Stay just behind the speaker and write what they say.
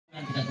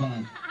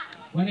banget.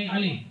 Wanay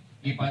ali.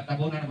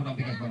 Ipatabunan ako ng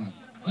bigas banget.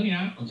 Ano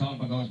niya? Kung saan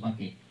paggawas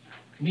baki.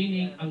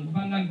 Meaning, ang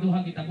bangag duha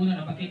gitabunan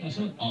ang bakit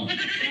usod. Oh.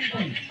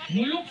 Simple.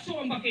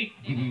 Mulukso ang bakit.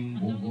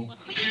 Bugo.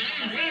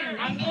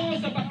 Ang o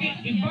sa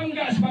bakit,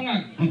 ibangga sa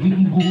bangag.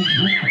 Bugo.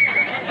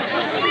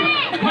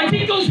 May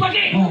titles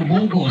bakit. Oh,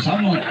 bugo.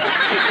 Samot.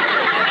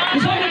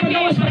 Gusto mo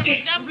paggawas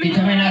bakit?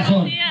 Kita may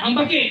nason. Ang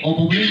bakit. O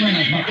problema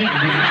na baki.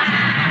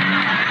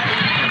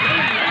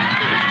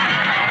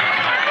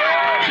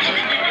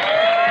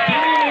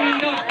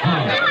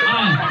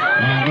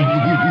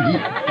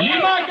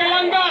 Lima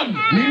kalanggam.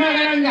 Lima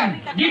kalanggam.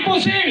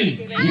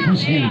 Gipusil.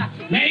 Gipusil.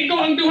 Naigo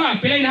ang duha.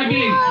 Pilay na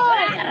habilin.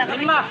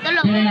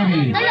 Pilay na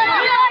habilin. Lima.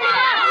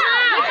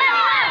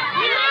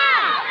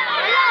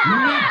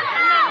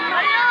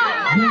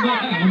 Bugo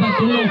ka. Aba,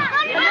 tulog.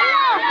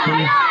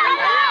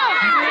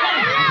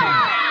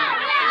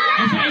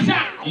 Isa-isa.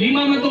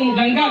 Lima matong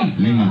langgam.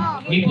 Lima.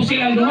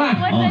 Gipusil ang duha.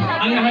 Oh.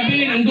 Ang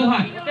nahabilin ang duha.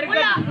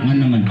 Nga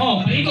naman.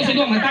 Oh, ikaw sa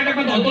duha. Matagag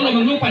pa to. Tulog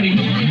ang lupa.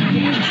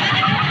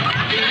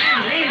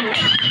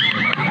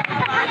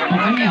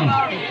 Pakanyaw.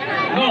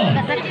 Go.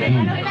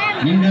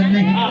 Nindad na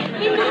eh.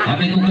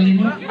 Kapit ko kalin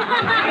mo.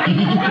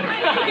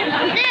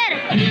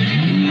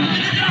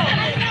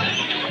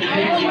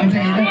 Ang sa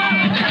ito.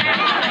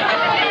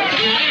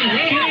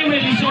 Kini may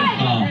lisod.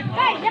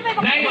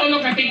 Dahil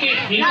tulog ka tiki.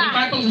 Hinang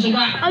patong sa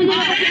suga.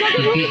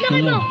 Tiki,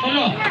 tulog.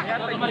 Tulog.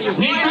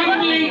 May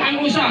tumbling ang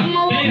usa.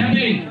 Pilay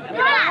habilin.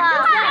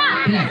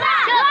 Pila.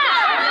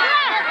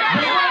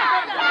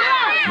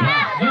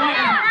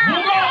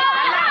 Bugo.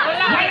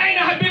 Walay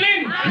na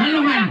habilin. Ano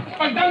man?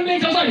 Pagtumbling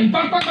sa usa.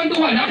 Pagpag ang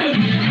duha. Napod.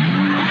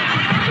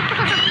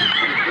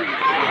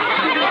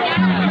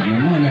 Ano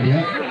mo na diya?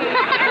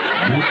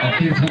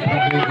 Apir sa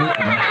pabugo.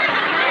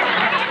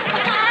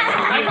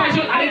 Ay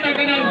pasyon. Alita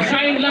ka ng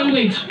sign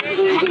language.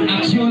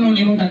 Aksyonon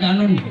imong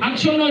taganon.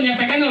 Aksyon nun. Yung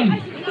taganon.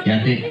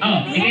 Yati. Oh,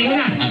 ikay mo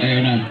na. Akayo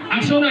na.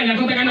 Aksyon nun.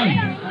 Yung taganon.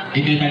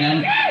 Ikaw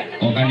tagan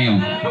o kaniyo?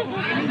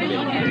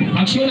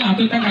 Aksyon na.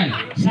 Ato tagan.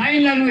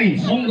 Sign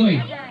language.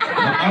 Onggoy.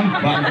 Ang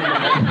bang.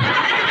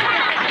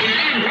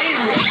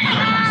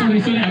 Sorry.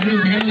 Abro.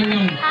 Taganon lang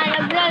yun.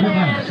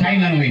 Buka,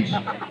 sign language.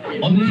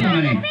 Obis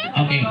naman eh.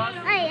 Okay.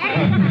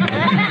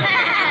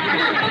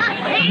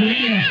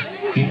 Buliya.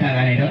 Kita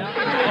ka nito?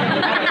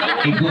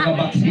 Ikaw ka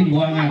baksin,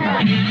 buha nga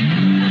ka.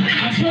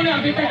 Aksyon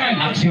na. Ato tagan.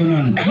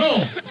 Aksyonon.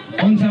 Go.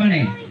 Unsa man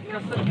eh?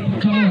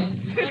 Kamot.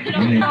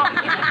 Dili.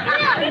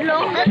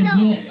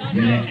 Tuglo.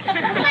 Dili.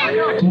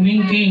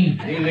 Kumingking.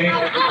 Dili.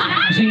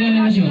 Kasi nga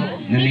na siya.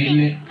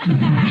 Nalili.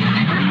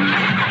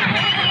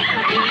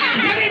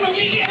 Dari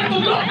magiging ang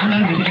tuglo. Ano,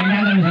 hindi ka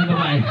nagal sa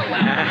babae.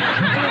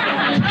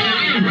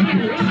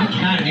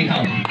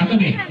 Ikaw. Ato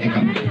be.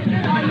 Ikaw.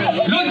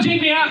 Logic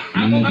niya.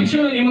 Akong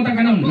aksyon imong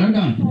taganon.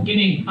 Larga.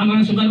 Kini ang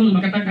mga sugarol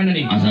makatagka na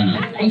ni. Asa na?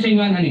 Kung sa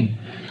inyo ani.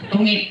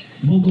 Tungit.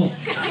 Bugo.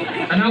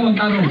 Tanawag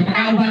tarong.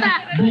 Kauban.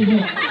 Bugo.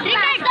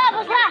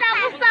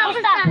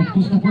 Pusta.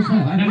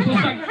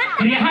 Nagsusag.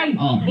 Kriyahan.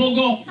 Oh.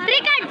 Bugo.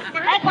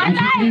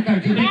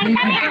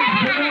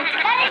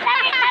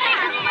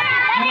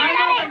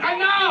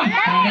 Ano?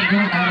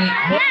 Tarik.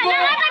 Bugo.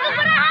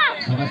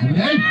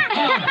 Sabas-sabas.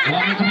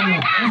 Wala ka mo.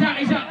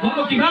 Isa. Wag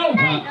ko kibaw.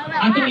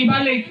 Atong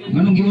ibalik.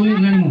 Anong giulit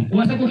na mo?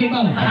 Uwasa ko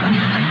kibaw.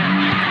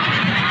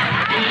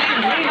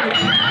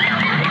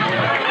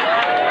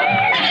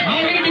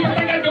 Ang hindi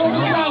patagal ko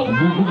kibaw.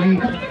 Bugo kayo.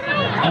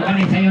 Ang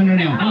kanay sa'yo na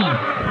niyo.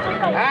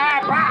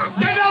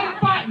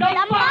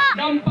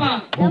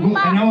 Dampa. Bugo,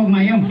 kanawag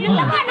mayo.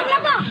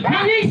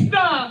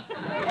 Nangista.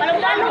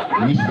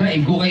 Isda,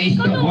 igo kay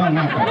isda. Buha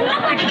nga ka.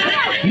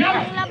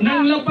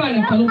 Nang lapa,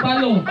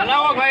 nagpalo-palo.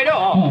 Kanawag mayo do.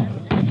 Oh.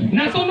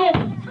 Nasunog.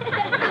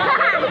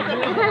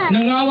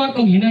 Nangawat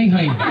og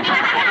hinayhay.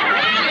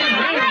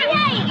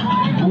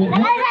 Bugo.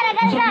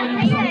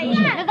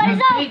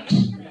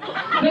 Nag-tricks.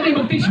 Dali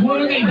mag-tricks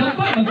mo na kay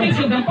dampa. Mag-tricks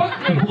sa dampa.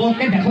 Bugo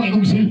ka, dako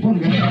ikong cellphone.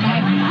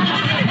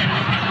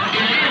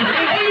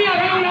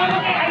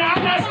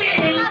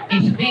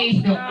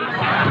 Isda.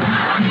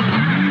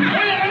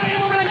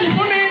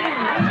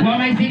 Buha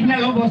may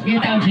signal, oh boss.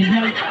 Kita ang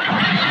signal.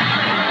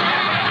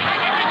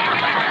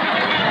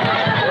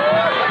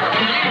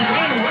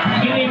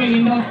 Kini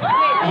mingindo.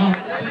 Oh.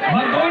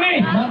 Bago ni.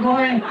 Bago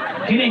eh.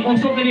 Kini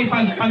usok kini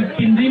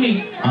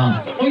pag-pandemic.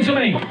 Unsa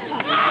man ni?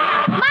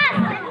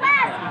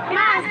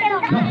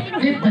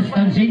 Keep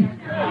distancing.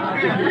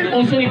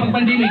 Uso ni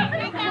pag-pandemic.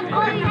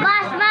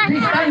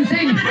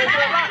 Distancing.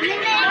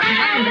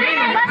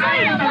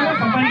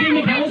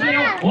 Pag-pandemic na uso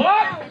niyo.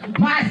 Oh!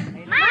 Mas.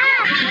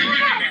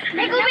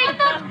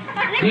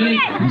 Dili.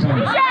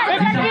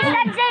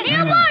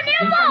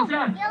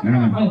 Ano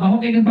man? Oh, baho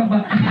kay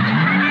baba.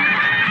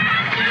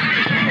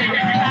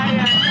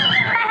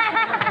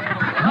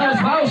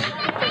 House.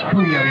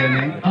 Kuya yan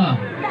eh.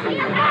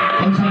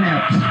 Kung saan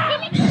na?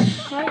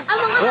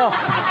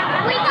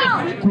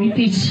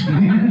 Quitis.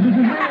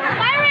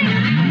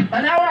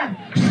 Tanawan.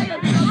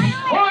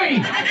 Hoy!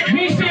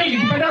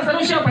 Missile! Pada sa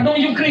Russia, padong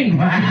Ukraine.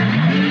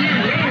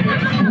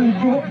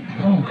 Bugo.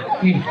 Oh,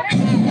 okay.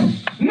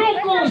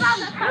 Nukos!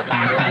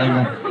 Takal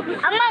mo.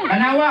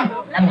 Tanawa.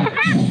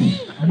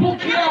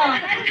 Bukya.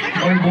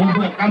 Oy,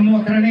 bobo,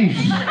 kamot ra ni.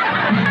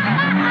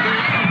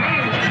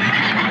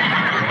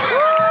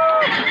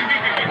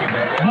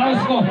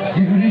 Bawas ko.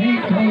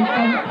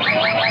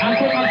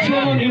 Ako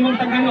aksyon imong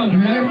taganon.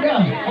 Larga.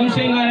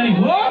 Unsay nga rin.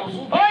 Whoop!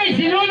 Hoy,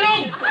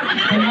 sinulog!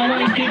 Ang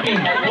awang isipin.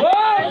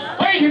 Whoop!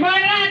 Hoy,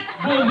 himalat!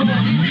 Bobo.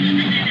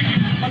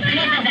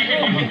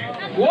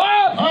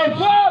 Whoop! Whoop!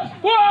 Whoop!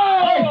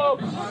 Whoop!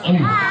 Oy.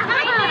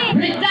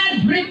 Breakdance!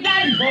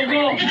 Breakdance!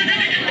 Bobo.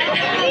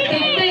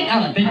 Tik-tik.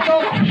 Ah,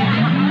 tiktok.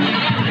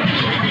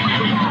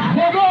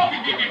 Bobo!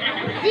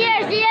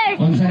 Cheers!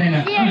 Unsa rin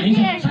na?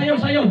 Sayaw,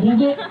 sayaw.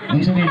 Bobo.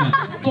 Unsa rin na?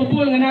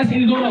 Tubol nga na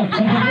sinidoro. Sa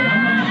bobo.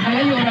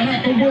 Alayo ra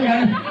na tubol ha.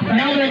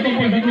 Tanaw na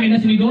tubol. Bago nga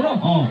na sinidoro.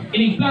 Oh.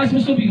 Inig-plus mo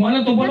tubig.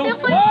 Wala tubol. Whoop!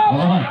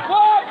 Oo.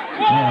 Whoop!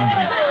 Whoop!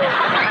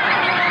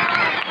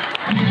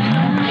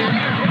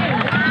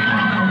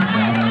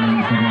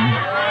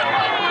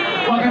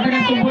 Huwag ka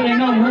tagang tubol.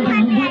 Ano? Huwag ka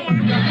tubol.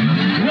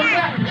 Huwag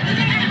ka.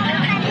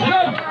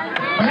 Huwag!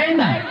 Palain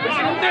na.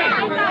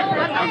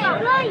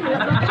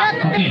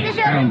 Okay.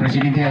 Karon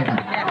presidente ata.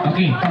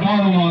 Okay. Kabaw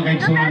mo mga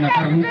kaigsunan na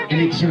karong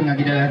eleksyon nga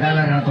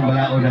gidala-dala na to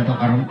balaod na to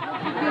karon.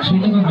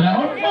 Sito kang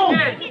balaod? Oo.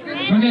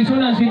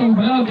 Mag-ensunan, sito kang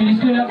balaod.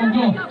 Kiniskin na kong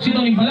jo. Sito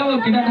kang balaod.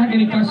 Kinakahan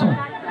kini kaso.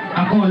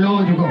 Ako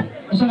lo jugo.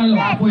 Usa nga lo?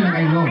 Ako yung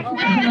kay lo.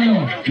 Usa nga lo?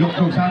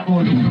 Lokong sako,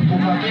 lokong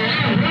pumag.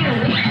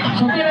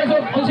 So, kaya so,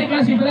 unsay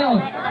klase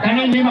balaod?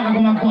 Kanin di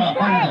makagumagkuha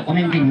pa na to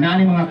kuminting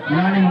nani mga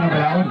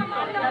balaod.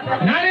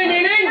 Nani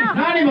meaning?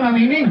 Nani mga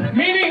mining.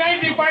 Meaning ay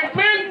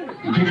department?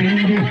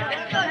 Dipindi.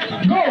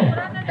 Go!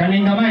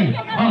 Kaning gamay.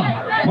 Ah.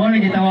 Mo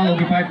na gitawag og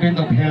Department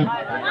of Health.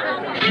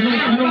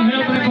 Anong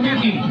help na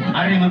community?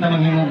 Ari man ta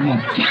manghingog mo.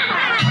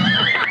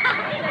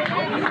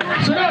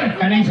 Sunod!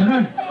 Kaning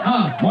sunod.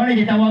 Ah. Mo na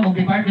gitawag og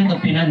Department of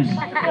Finance.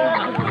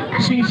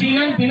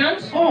 Singsingan,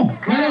 finance? Oh,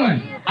 Nga naman.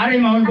 ari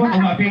mahulbot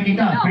kung mapiki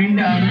ka,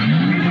 prinda ang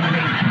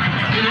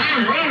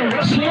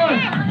Sunod!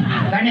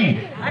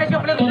 kani.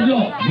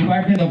 Tudlo.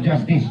 Department of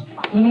Justice.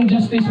 Anong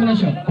justice mo na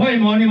siya? Hoy,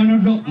 mo ni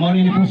manudlo, mo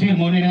ni pusil,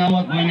 mo ni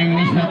ngawat, mo ni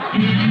nisna.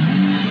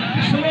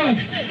 Sunod!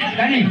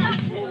 Kani.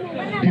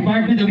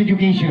 Department of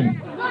Education.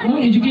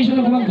 Anong education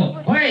na kumag ko?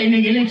 Hoy,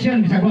 ining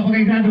election, bisag wa pa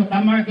kay grado,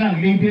 tamark lang,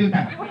 level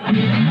ta.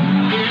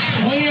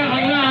 O nga,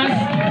 ang last.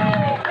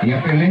 Iya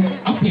pele.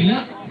 Ang pila.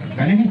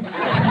 Kani.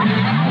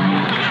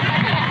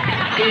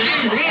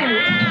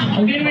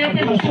 Ang din mo yung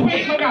pila. Suhi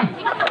ka ka.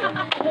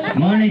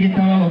 Mo ni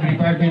gitawag og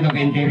Department of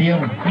Interior.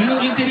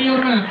 Anong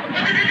interior na?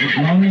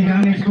 Mo ni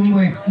gamit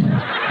kumboy.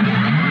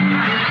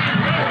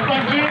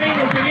 Pag-clearing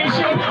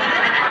operation.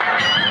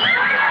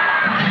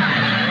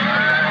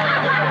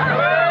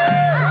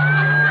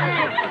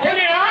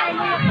 Kani ha?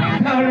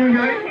 Ano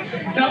yoy?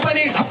 Dapat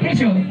ni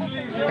application.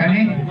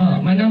 Kani.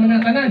 Mana-mana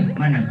tanan.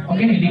 Mana?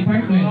 Okay ni,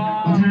 department.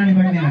 Unsa na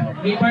department na?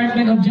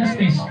 Department of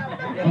Justice.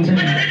 Unsa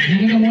na?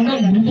 Hindi ka muna,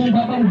 butong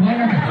babang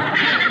buwana ka.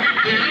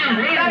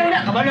 Ano na?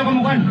 Kabalo ka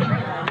mo kan?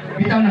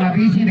 Bitaw na nga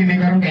busy, di may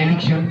karon ka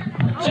election.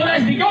 So na,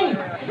 Digong!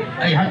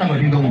 Ay, hata mo,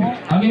 dingdong.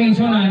 Ang inyong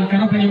sunan,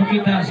 karoon pa niyo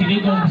makita si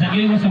Digong sa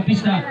gilid mo sa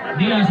pista,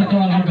 diya sa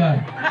tuwang lugar.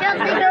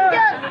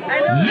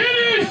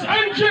 Ladies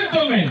and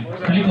gentlemen!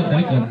 Talikod,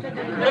 talikod.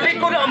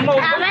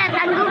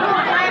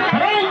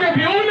 Karong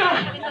gabi una,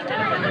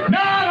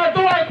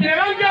 nakakatuwa at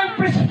pinalanggang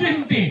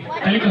presidente.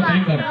 Talikod,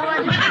 talikod.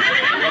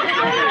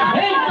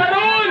 O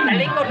karoon!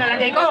 Talikod na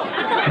lagay ko.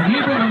 Hindi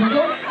po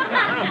magugo.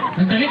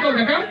 Nagtalikod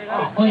ka ka?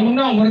 O imong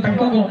naong, mura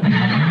tagtugo.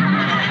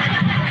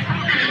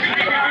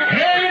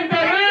 In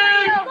the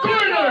red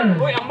corner!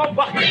 Uy, ang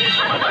mabak.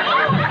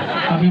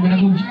 Sabi mo na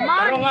kung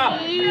Ano nga?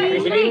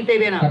 Presidente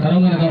ba na?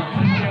 katarungan ako.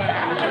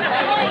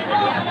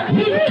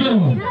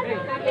 Karoon.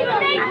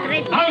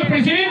 Ang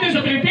presidente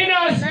sa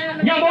Pilipinas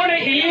nga mo na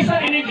ilisan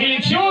inig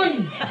eleksyon.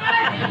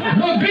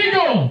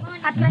 Rodrigo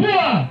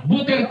Bua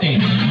Duterte.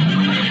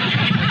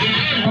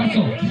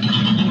 Paso.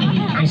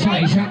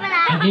 Isa.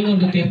 Ang ingon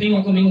Duterte,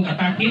 huwag kumingong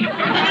atake.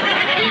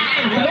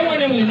 Karoon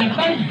na mo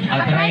linatan.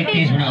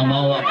 Arthritis mo na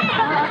umawa.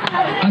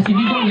 Ang si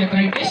Digong yung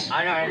arthritis.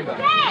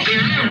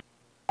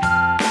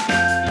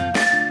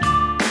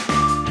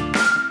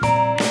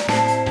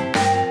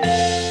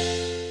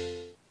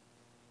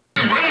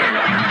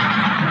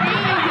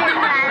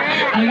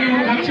 Ang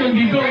imong action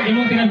dito,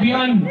 imong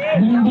tinabihan,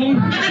 bumbong.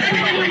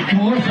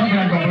 Mo sa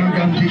gagawin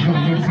kang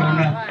digong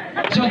sana.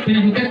 Shot,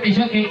 pinag-Duterte,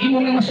 shot, kay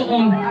imong nga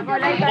masuong.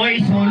 Uy,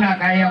 sona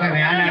kaya kay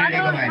may ana na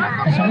ko man.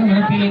 Kasama mo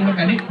ng piling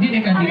magkalit, di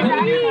ka dito.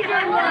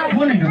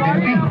 Mo na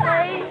Duterte.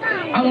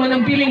 Ang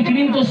manang piling,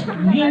 kinintos,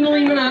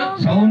 ninoy mo na.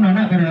 Sa una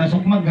na pero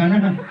nasukmag gana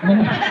na.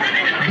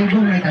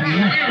 Digong na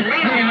tagiya.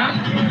 Ano na?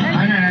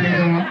 Ana na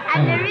digong.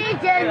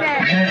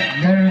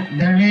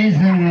 The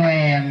reason why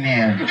I'm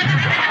here.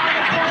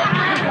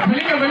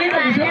 Balik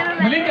ka, shot.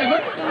 Balik ka,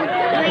 good.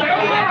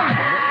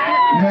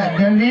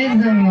 The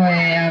reason why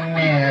I'm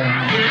here.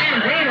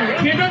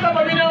 Dito ta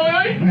pa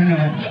binawoy? Ano?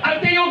 Ang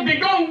tiyong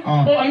digong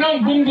Oh. o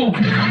anong bungo?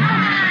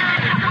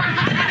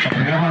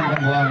 Pagkaman ka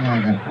buwang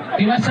mga.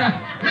 Iwasa.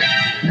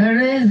 The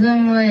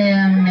reason why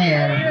I'm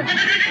here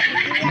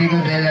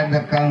because I love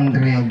the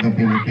country of the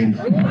Philippines.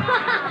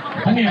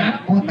 Ano yan?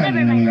 Putang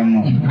ng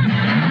lamok.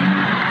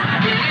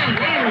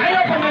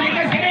 Ayaw,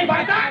 pamalikas ka na yung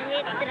bata.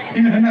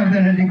 Inanap na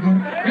natin ko.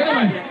 Ano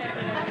naman?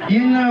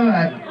 You know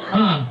what?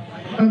 Ah.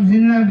 Pag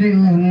sinabi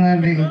ko,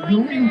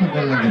 gawin ko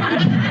talaga.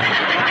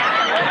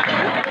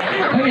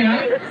 Ano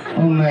yan?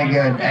 Oh my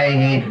God, I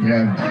hate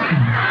drugs.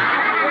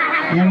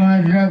 Yung mga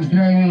drugs,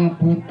 yung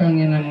putang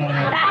yun ang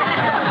mga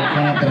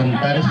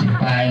tarantar,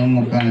 sipayang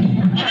mukha. Ano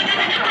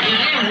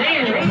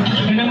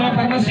ng mga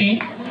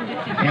pharmacy?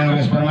 Yung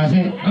Rose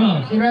Pharmacy, Oh.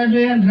 sirado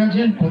yan, drugs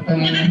yan,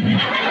 putang yun.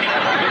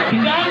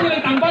 Tindahan mo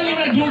ng tambal yung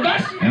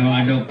naglugas? Yung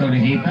mga doktor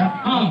resita,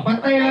 Oh.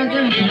 patay lang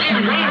yan,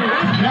 putang yun.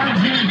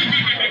 Drugs yan.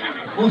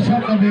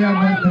 Usap ka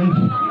biyabat doon.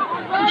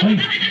 Hoy,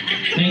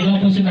 naigaw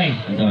po si Tay.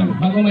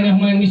 Bago man ako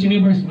mga Miss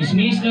Universe,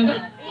 Miss na ka?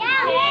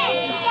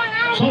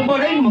 So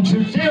ba rin,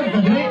 mag-serve ka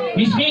dali.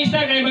 Miss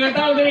na, kaya mga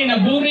tao din,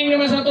 naburing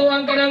naman sa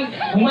tuwang ka ng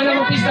humana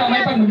mo pista,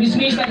 may pag Miss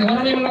na, kaya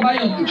wala may mga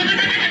bayot.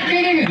 Kaya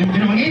hindi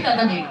na mangita,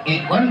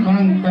 kuhan ko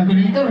ng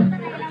calculator.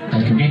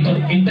 Calculator,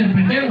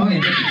 interpreter. Okay.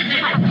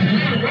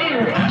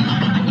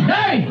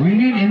 Hey! We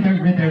need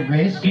interpreter,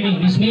 please. Kini,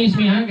 Miss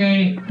niya,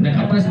 kay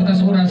nakapas mo ta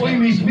sa oras. Uy,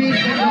 Miss Miss,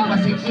 kaya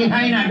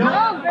pasiksihay na,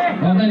 no?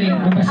 O, dali,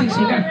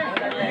 magpasiksi ka.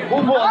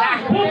 Ubo ka!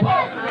 Hupo!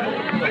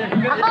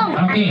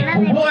 Okay.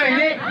 Ubo ka,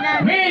 hindi?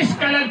 Miss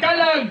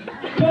Kalag-Kalag,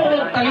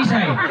 Puro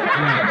Talisay.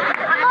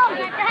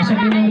 Isa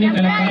din naman yung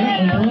Kalag-Kalag,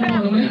 ano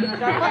naman?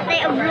 Kote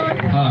o blue.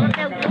 Ah.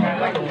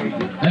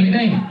 Dali,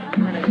 Day.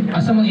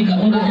 Asa mang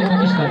ikauna yung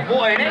pag-gusto? Ubo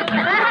ka, hindi?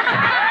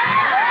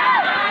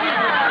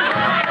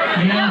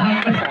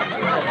 Yahat.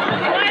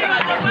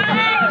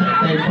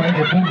 Ay,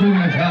 pwede, pugong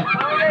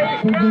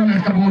na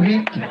sa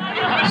buhit.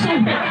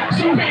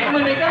 Sumpe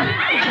man ka.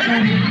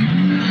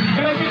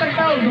 Kaya kitang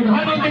tao,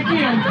 dughano din ko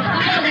yan.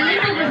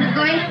 Ganito ba sa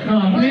koy?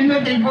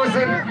 Lindot yung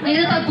puso.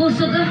 Nito ang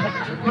puso ko.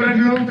 Kurang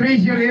low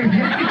pressure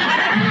area.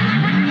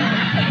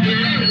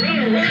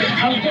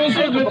 Ang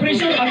puso, blood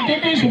pressure, ang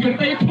tutoy, super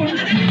typhoon.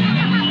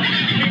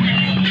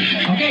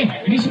 Okay,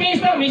 Miss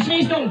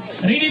Dong.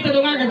 Ready to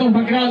dunga ka itong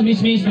background, Miss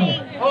Dong.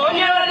 Oo,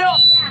 niya na, no?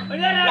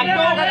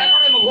 Nagto ka na ko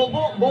rin,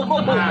 maghubo,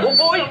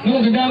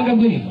 Yung gagawang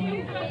gabi.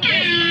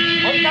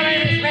 Huwag ka na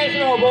yung space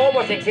mo, hubo,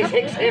 sexy,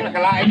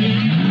 nakalain.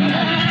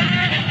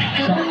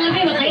 Kung nga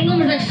may makaingon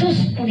mo sa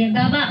sus. Pagyan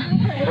ba?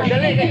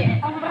 Dali, kayo.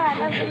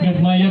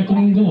 Nagmayag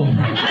tunggo.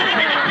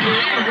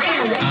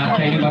 At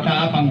sa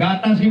bata,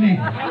 panggatas yun eh.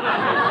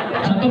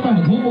 Sa to pa,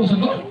 maghubo sa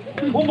to.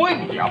 Huboy!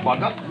 Yabag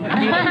ka.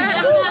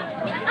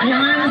 Alam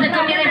mo naman sa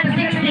kamera pa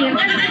 60.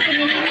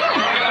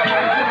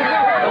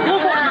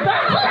 Hubo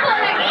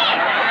lagi!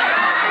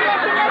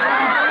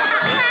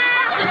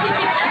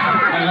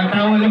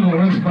 Nagatawa lang,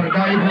 Rose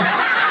Bargay mo.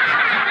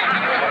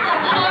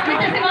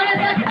 Kita si Mona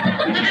sa...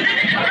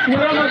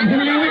 Pura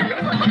maghuli.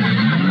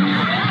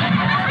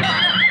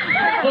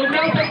 Huwag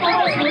lang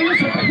patulos, ngayon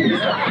sa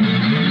pagkisa.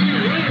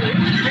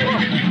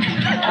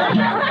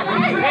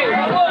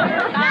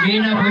 Hindi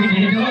na pwede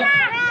dito.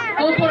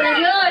 Hubo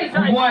lagi oy!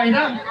 Buhay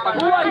na.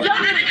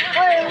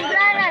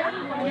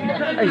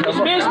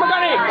 Miss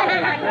magani.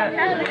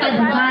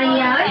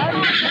 Pagkaya oy!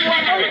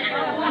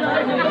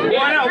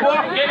 Buhay na, ubo.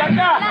 Kailan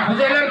ka?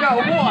 Masalar ka,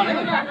 ubo.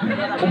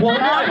 Ubo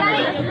mo.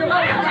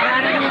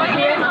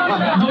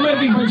 Dollar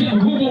big budget,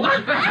 maghubo ka.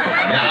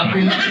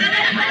 Yapil na.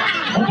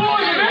 Hubo,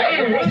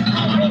 lagi.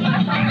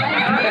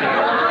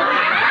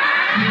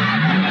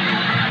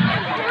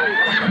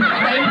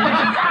 Time pa.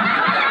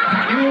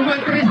 Yung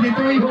matris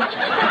dito yun.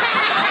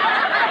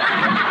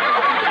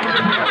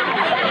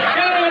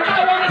 Kaya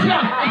nangatawa na sila.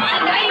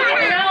 Dahil ka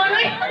na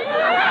oy!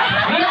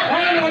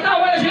 Kaya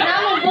nangatawa na sila.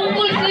 Namang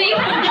bungkol sa'yo!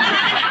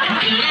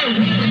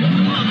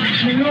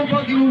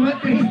 Sinubag yung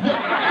matris.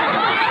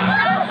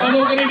 Ano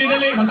ka rin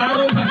dinali?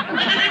 Mataro ka.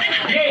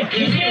 Okay,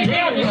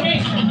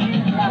 dismiss.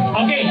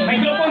 Okay,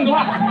 microphone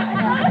duha.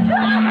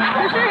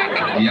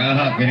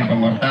 Yaha,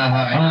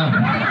 pinapangwartaha.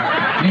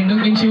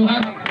 Lindong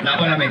insyuhan.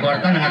 Nako na may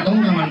kwarta,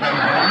 nangatong naman tayo.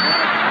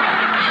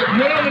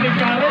 Mura mo din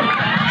karo.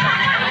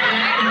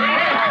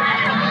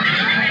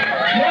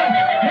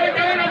 Yan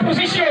ka ng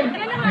posisyon.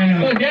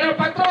 O, yan ang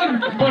patron.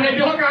 O,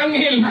 naduha ka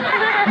anghel.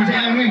 Kasi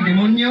ano yung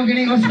demonyo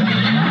kiningos.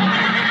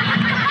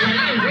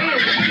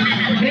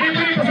 Dili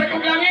pa rin pasag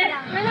kong langit.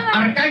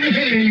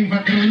 Arkangel yung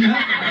patron na.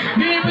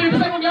 Dili pa rin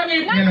pasag kong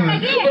langit. Yan naman.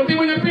 Kunti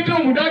mo ng Pedro,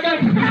 mudagan.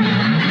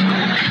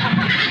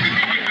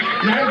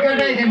 Lahat ka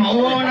na, kay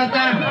mauwaw na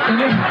ta.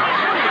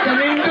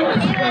 Kanindo.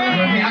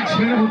 May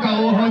action na buka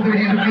uhaw doon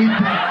yung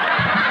lupita.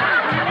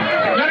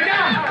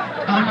 Larga!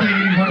 Ata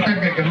yung kwarta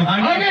kay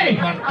kamahan. Okay.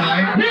 Kwarta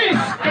eh. Miss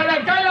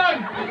Kalag-Kalag,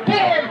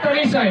 Port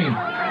Talisay.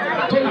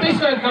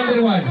 Contestant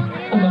number 1.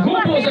 O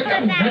maghupo sa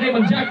kam. Dali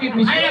mag-jacket,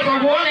 Miss. Ay,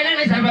 nakubuha na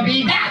lang sa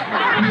babida.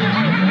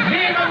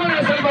 Hindi ka mo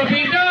na sa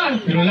babida.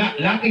 Pero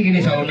laki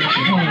gini sa una.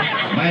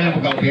 May lang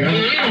buka opera.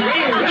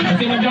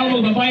 Kasi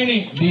magdawag babae ni.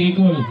 Di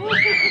cool.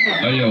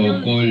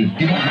 Ayaw, cool.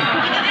 Diba?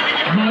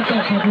 Mata,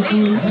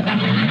 pagkukul.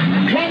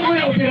 Huwag mo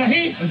na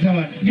operahin. Ano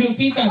saman?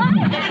 Gilupitan.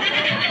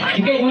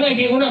 Ikaw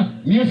una.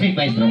 Music,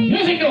 maestro.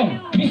 Music dong.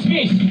 Miss.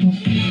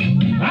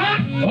 Ha?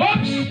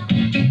 Oops.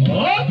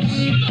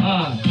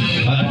 Ah.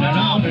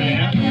 Nanaon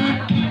na.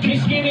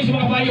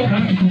 tayo,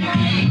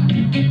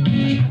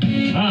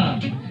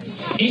 ha?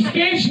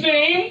 Stage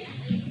name?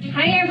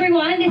 Hi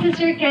everyone, this is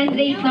your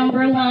candidate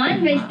number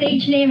 1. My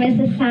stage name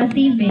is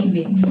Sassy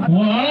Baby.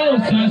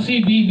 Wow, Sassy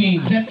Bibi.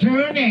 The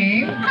true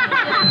name?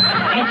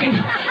 Okay.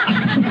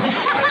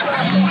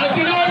 Ang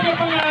tinawag na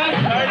pangalan?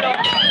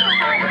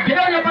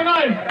 Tinawag na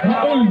pangalan?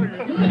 Raul.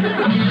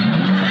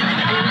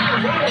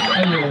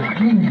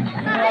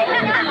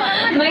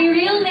 My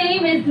real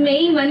name is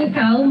May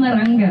Mancao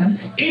Maranga.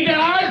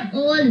 Edad?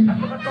 All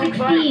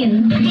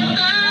 16.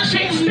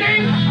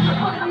 16?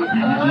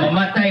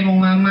 Mamatay mong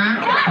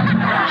mama?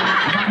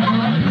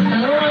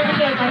 Tarungan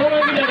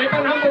kita. May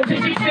panghambog si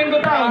 16 ko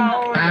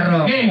taon.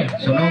 Taro. Okay.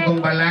 Sunogong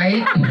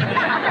balay?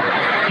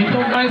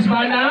 Itong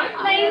Transbana?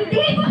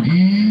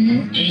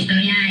 19.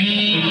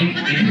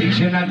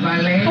 Infectional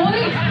balay?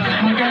 Hoy!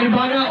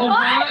 Magkalibanga o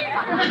ba?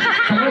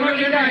 Tarungan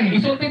kita.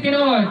 Isulti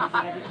tinuod.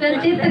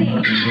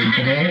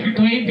 23.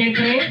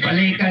 23?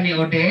 Balikan ni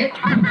Odette?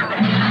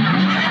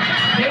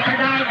 Di ka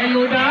na ang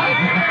ayuda?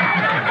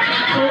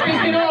 Sulti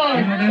tinuod.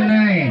 Ano na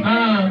na eh?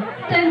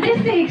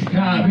 26.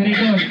 Very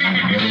good.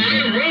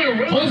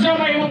 Also,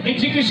 may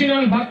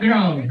educational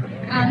background.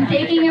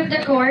 Taking up the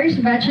course,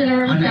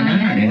 Bachelor of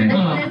Science,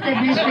 Business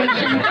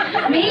Administration,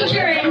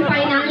 major in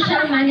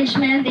Financial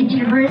Management in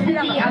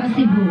University of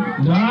Cebu.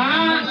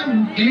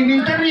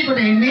 Elementary ko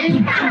na yun eh.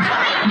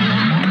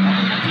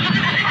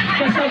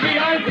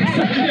 Kasabihan.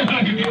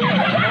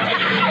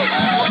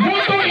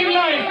 Buto in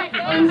life.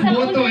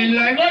 Buto in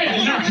life? Hoy,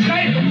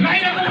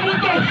 kain akong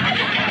buto.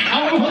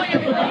 Ang buto.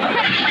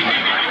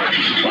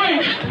 Hoy,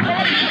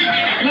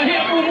 lahi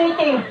akong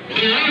buto.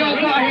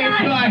 Go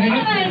ahead.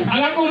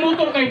 Ang akong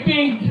buto kay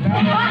Pink.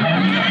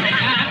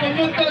 Ako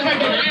buto sa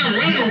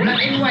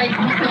black and white.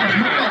 Buto.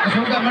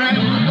 Kasuga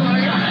maraming buto.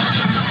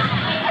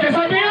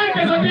 Kasabihan.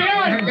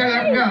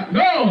 Larga.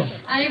 Go.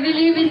 I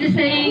believe in the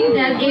saying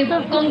that if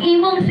kung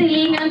imong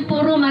silingan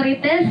puro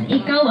marites,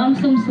 ikaw ang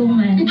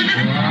sumsuman.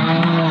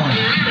 Wow.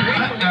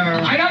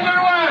 Another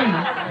one.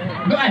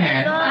 Go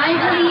ahead. I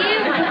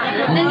believe,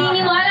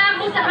 naniniwala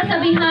ako sa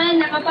kasabihan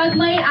na kapag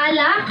may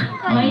alak,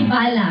 may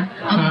balak.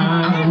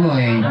 Ako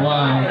eh.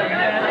 Wow.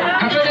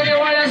 Ako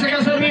naniwala sa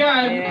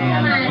kasabihan.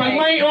 Pag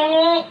may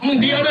ungo,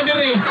 hindi na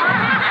dire.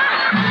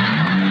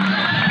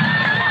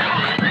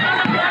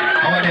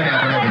 Ako na ba?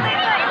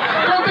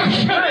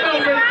 Contestant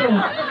number 2.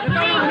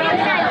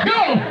 Go!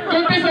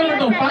 Contestant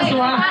number 2. Paso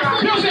ha.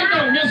 Music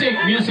to.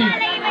 Music.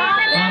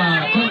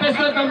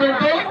 Contestant number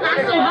 2.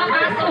 Kaso ha?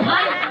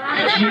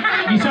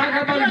 Isa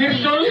ka pang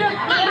virtual.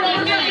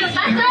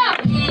 Kaso!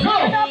 Go!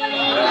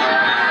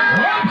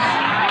 Oops!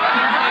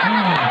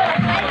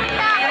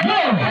 Go!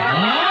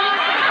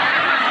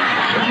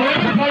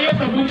 Wala tayo,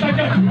 tapunta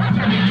ka.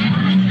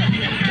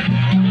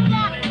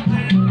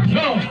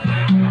 Go!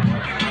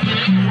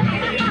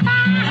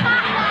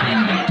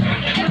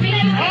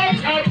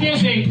 Arts at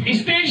music.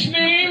 Stage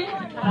name.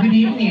 Good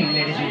evening,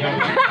 ladies and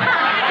gentlemen.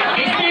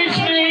 Stage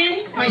name.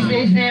 My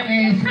stage name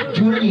is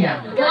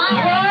Julia.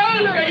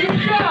 Wow! Kayo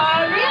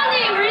ka! Real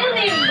name!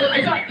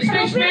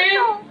 Stage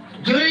name.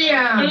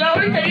 Julia!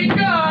 Malawin kayo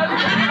ka!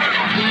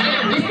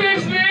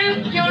 Stage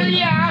name.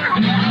 Julia!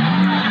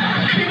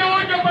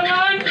 Tinawag ka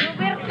pangan.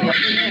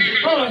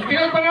 Oh,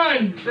 tinawag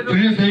pangan.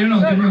 Julia, sa'yo no,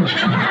 sa'yo.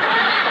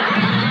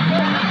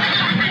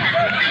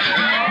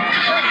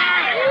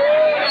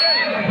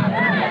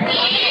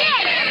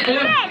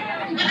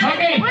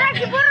 Okay.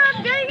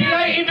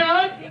 Pilay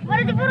edad.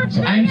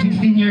 I'm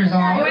 16 years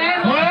old.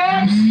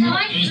 Oops!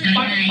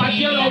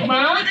 Patyal o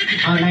ba?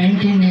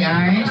 19 the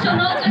eye.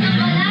 Sunod ka ng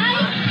balay?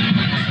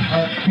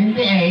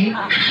 28.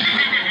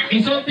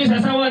 Isulti sa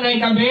asawa na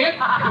ikabit.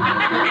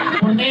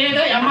 Punta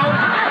ito, amaw.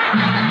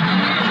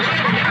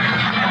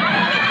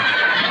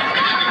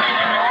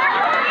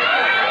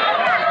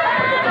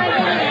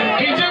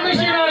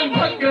 Educational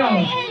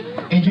background.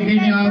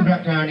 Educational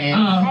background is,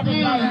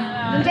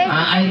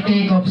 I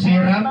take of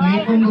syrup,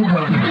 may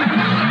punggugo.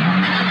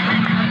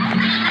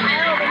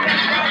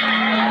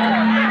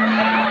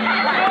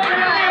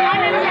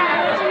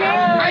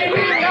 I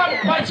pick up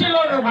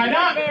bachelor o ba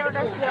na?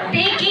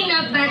 Taking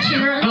up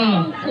bachelor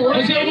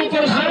Kasi ano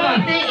course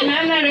naman?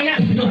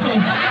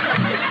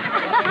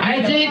 I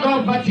take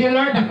of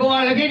bachelor,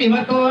 nakuha lagi, di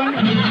ba to?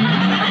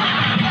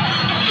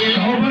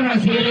 Ako ba na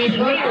series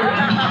ko?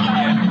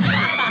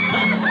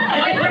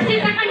 Ay,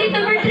 persista ka dito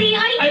number 3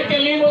 ay. Ay,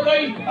 kalimot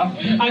ay.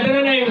 Ano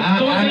na na yun?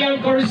 Tuwa siyang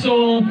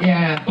kurso.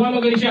 Yeah. Tuwa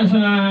magaling siya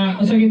sa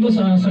gito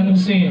sa San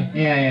Jose.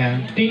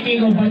 Yeah.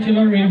 Taking of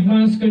Bachelor in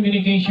Mass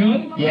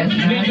Communication. Yes,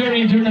 ma'am. Major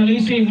in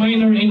Journalism,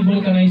 minor in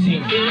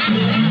Vulcanizing.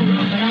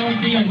 Tarawag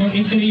diyan, ng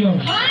interior.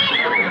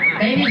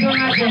 Thank you so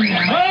much.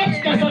 Oops!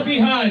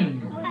 Kasabihan!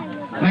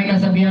 May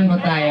kasabihan mo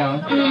tayo.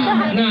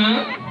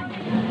 Na?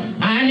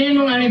 Anin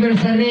mong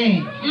anniversary.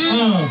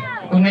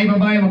 Kung may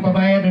babae,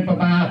 magpabayad ng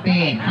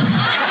papahapi.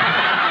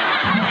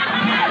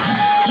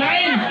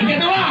 Lain!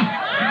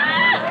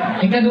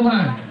 Ikaduha!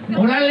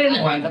 Wala rin.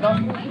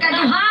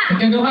 Kaduha!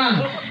 Ikaduha!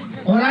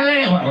 Wala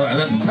rin.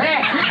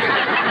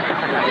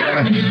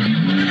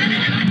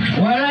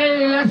 Wala rin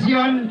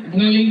relasyon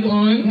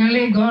Ngaligon.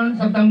 Ngaligon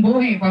sa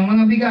tambuhi pang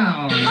mga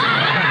bigao.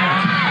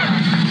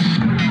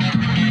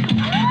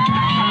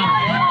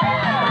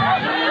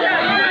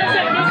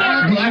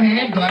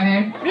 Go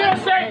ahead.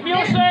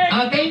 Music!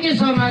 Thank you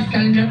so much,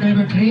 calendar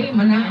number 3.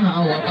 Mana,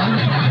 maawa ka.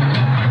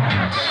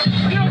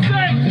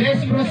 Music!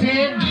 Let's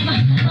proceed.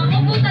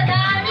 Makubuta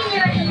daanin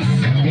yun.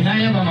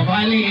 Dinaya ba,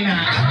 mabali na.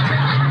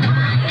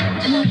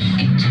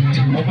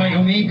 Mapay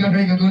umiga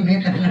rin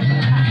kagunit.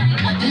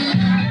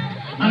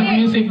 Ang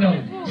music daw.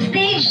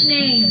 Stage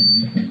name.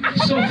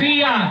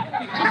 Sofia!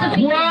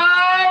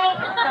 Wow!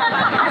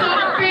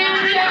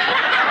 Sophia!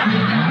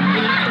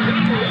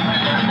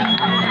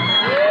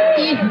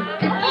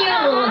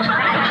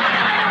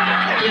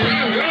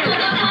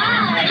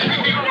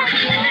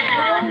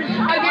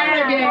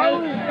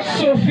 Again.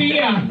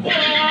 Sofia!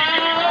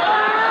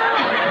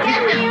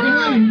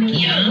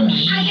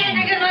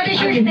 Again, what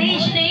is your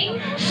stage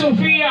name?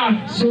 Sofia!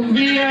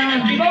 Sophia!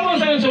 Ikaw mo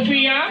sa'yo,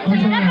 Sofia?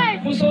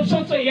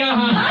 Musot-sot sa iya,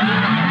 ha?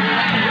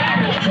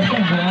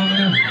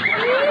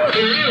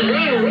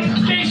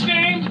 Stage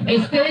name?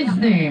 Stage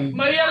name.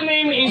 My real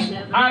name is,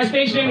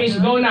 stage name is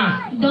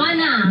Donna.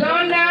 Donna.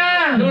 Donna!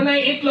 Donna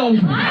itlog.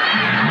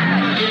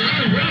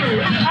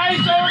 Ay,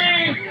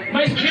 sorry!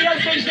 My real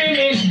stage name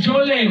is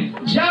Jolene.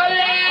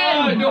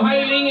 Jolene! Duhay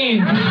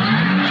lingin.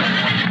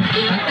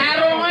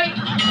 Tarong ay!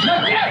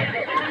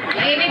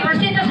 Okay, may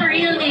percent sa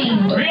real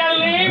name. Real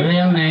name?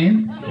 Real name?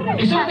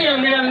 Isulti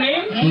ang real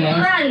name? Yes.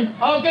 Oral.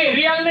 Okay,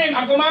 real name.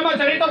 Ako mama,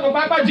 sarito ko,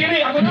 Papa Jerry.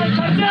 Ako na,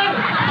 Sergeant!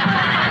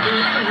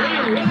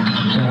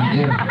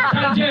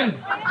 Sergeant.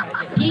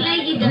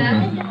 Hilay edad.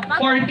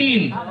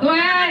 14.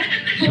 What?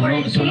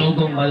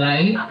 Sunugong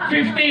balay.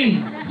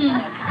 15.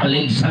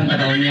 Paligsan na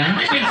daw niya.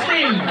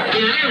 16.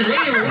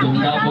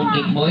 Bunda pong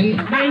kickboy.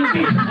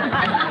 19.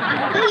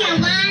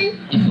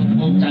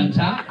 Isupong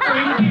tsansa.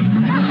 20.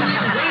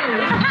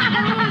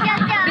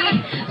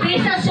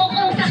 Bisa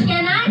sokong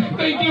sakyanan.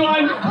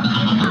 21.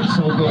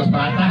 Sugos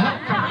bata.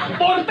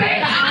 40.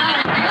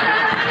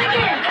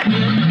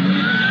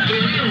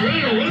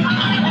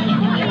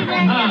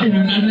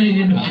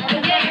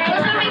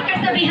 Basta may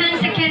kasabihan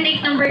sa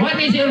candidate number What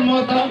is your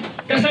motto?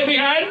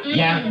 Kasabihan?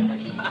 Yeah.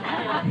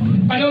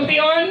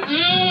 Panuntion?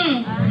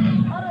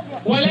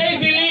 Walay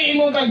dili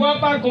imong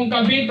kagwapa kung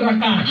kabit ra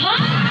ka.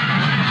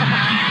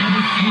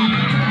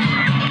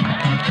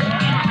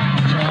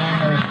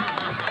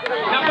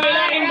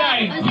 Napalain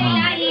day. Ang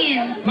silain.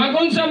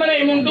 Magunsa man na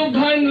imong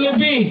dughan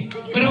lubi,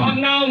 pero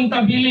ang naong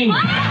tabiling.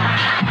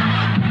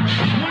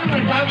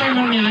 Nagpapay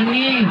mo niya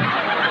ni.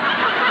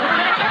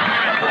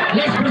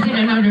 Let's proceed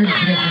another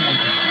question.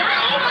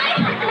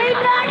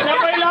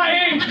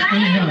 Napalain.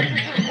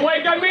 Way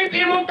gamit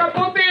imong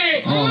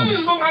kaputi. Oh.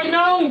 Kung ang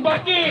naong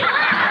baki.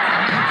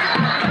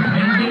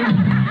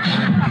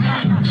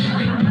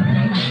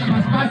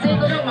 Mas pasay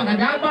ko nung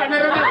magagaba na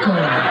rin ako.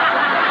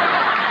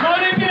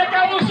 Maulit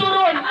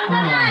pinakausuron.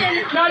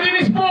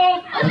 Nalinis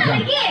po.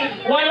 Sige.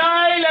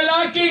 Walay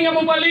lalaki nga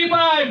mo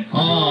balibad.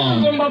 Oh.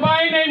 Kung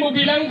babae na mo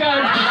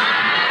bilanggan.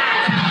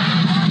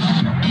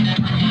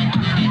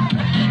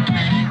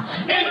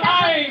 And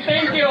I,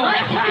 thank you.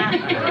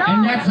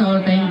 And that's all,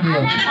 thank you.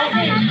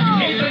 Okay,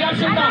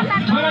 introduction ta.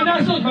 Mga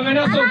nasod, mga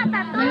nasod.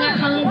 Mga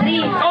country.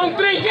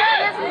 Country,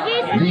 yes!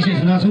 This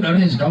is Nasud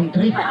Aris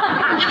country.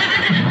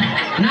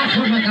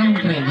 Nasud na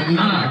country.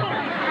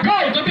 Go,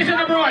 contestant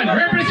number 1.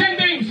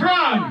 Representing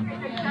from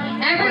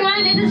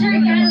Everyone, this is your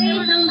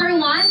candidate number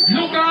 1.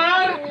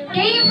 lugar,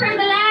 Came from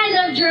the land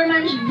of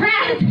German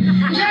bread,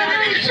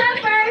 German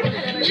Shepherd,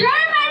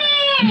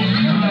 Germany!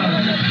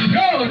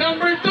 go,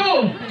 number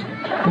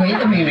 2.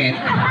 Wait a minute.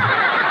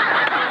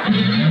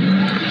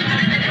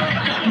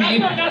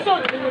 Nasod,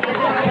 nasod.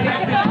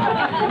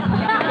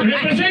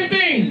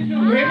 Representing.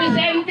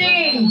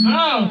 Representing.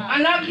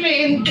 Anak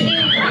linti.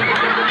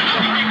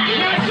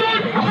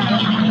 Nasod.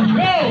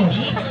 Go.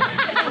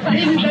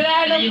 This is the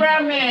land of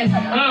promise.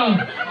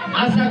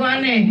 Asa ko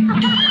ani.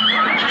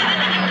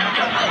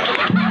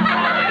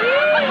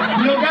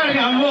 Lugar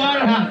nga mo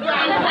ara.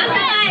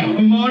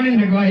 Asan? Morning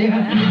na goya.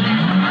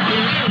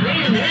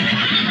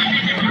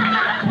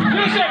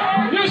 Music,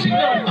 music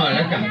daw. Oh,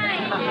 laka.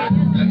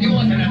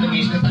 Nag-iwan na natin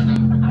is na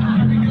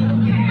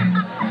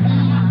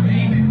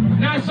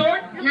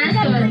Nasod.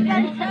 Nasod.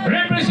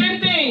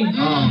 Representing.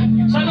 Oh.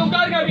 Sa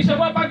lugar nga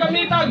bisaba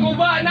pagamita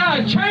guba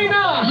na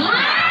China.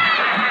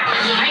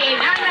 Ay,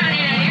 nana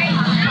ni.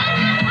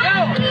 Go.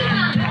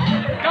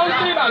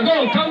 Country ba? Go,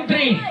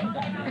 country.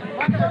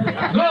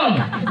 Go.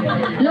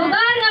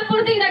 Lugar nga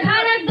purting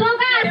naghanag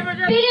drogas,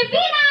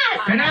 Pilipinas!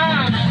 Kana.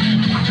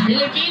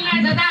 Pilipinas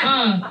sa ta.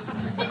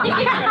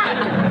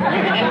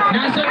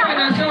 Nasod ka,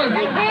 nasod.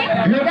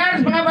 Lugar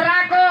sa mga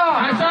barako.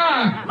 Asa.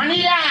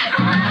 Manila.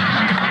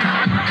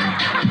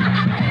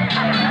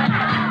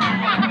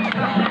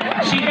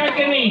 Sikat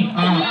kini.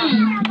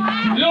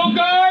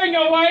 Lugar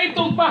nga way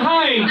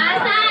tugpahay.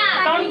 Asa?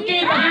 Tangki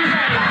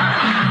pahisay.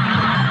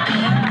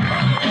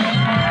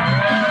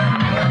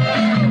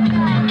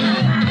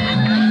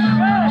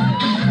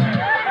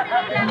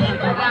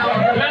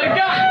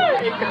 Larga.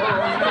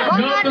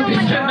 Go to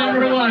question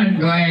number 1.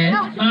 Go ahead.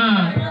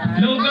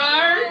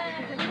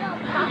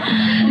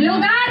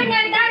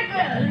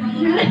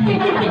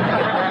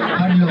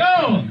 Hadlok. Go!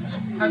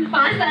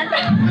 Pasat.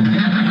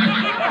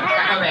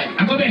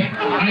 Ako be.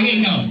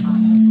 Hangin no.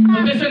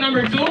 Contestant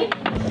number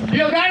 2.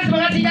 Lugar sa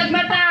mga sikat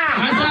mata.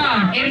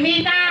 Asa?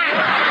 Ermita.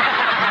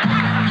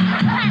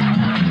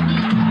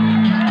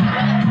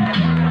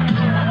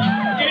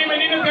 Kini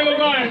maninong ka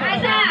lugar.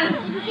 Asa.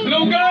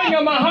 Lugar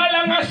nga mahal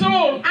ang aso.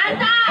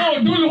 Asa. Oh,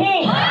 dulho.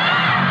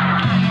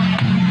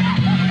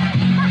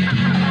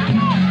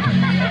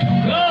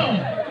 Go!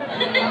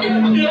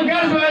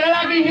 Lugar sa mga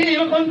lalaking hindi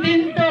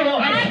makontento.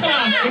 Asa?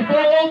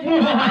 Ipuog mo.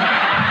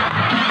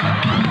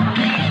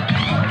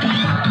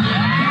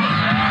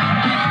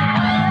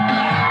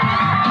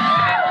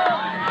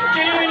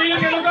 Kini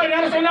maninong ka lugar.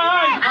 Nara sa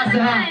unahan.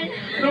 Asa.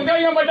 Lugar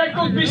nga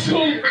madagkog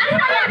bisong.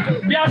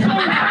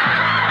 Biasong.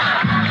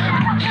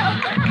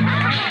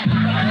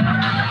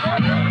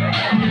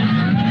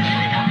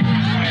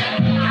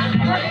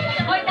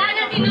 Hoy,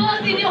 dana tinuod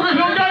ninyo ha.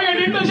 Lugar nga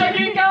dito sa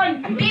gikan.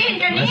 Din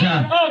kani. Asa?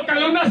 Oh,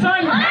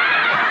 kalunasan.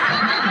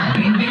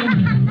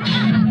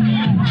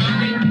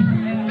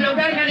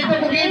 Lugar nga dito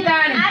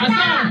bukitan.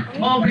 Asa.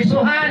 O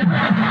prisuhan.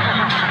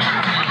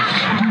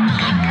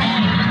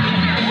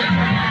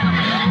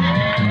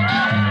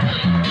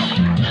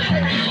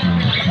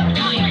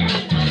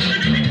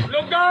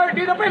 Lugar,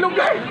 di na pa yung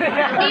lugar.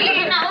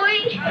 Dili na uy.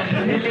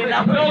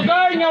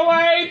 Lugar nga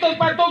way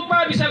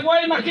tugpa-tugpa bisag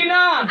way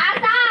makina.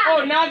 Asa.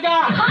 Oh, naga.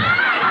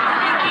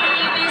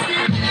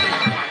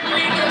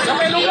 Sa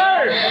may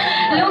lugar.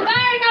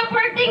 Lugar na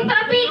perting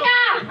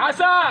trapika.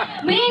 Asa?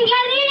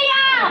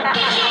 Minglanilla.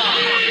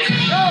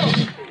 Go.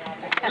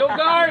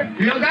 Lugar.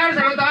 Lugar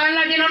sa lutuan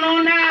lang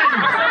kinununan.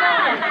 Asa na?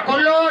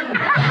 Kulod.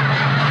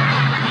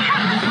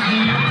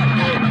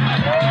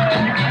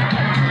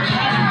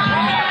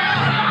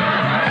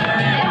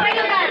 May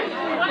lugar.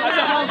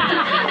 Asa?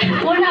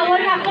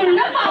 Wala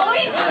kuna pa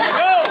uy.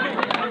 Go.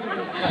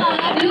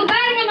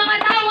 Lugar ng mga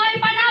tao ay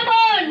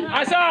panabon.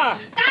 Asa?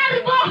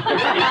 Karbo.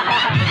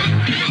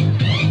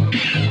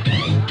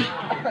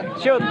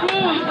 Shoot.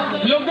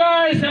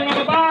 Lugar sa mga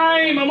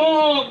babae,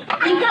 mamuhok.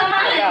 Ang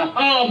kamay.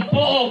 Oh,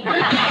 buok.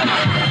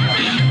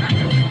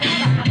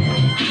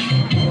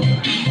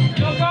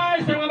 Lugar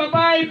sa mga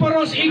babae,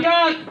 puros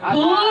igat.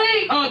 Uy.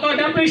 Oh, to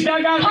dapis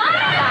dagat.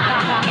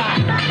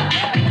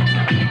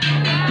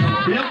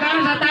 Lugar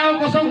sa tao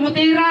kusog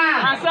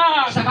mutira.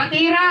 Asa? Sa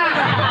katira.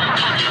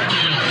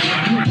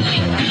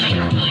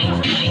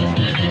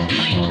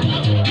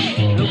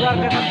 Lugar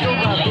ka ng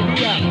lugar,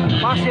 Bilia,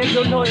 Pasir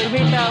Duno,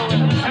 Ermita,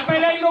 Sa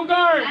pailang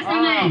lugar. Asa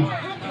man.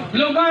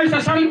 Lugar sa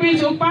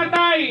salvage o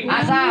patay.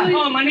 Asa?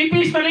 Oh,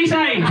 manipis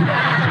talisay.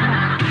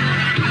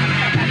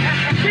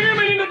 Sino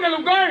maninod na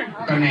lugar?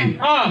 Kani.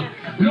 Ah,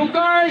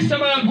 lugar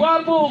sa mga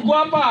gwapo o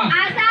gwapa.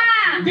 Asa.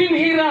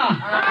 Dinhira.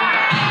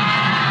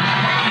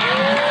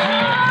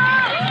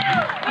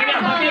 Kaya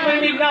pati may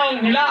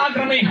mignaw, nilaag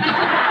rami.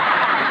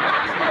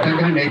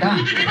 Daghan na ita.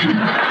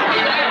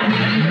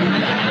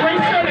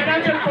 Question and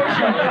answer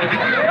portion.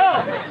 Go!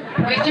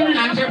 Question and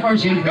answer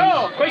portion.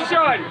 Go!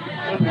 Question!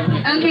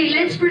 Okay,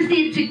 let's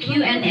proceed to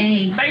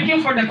Q&A. Thank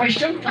you for the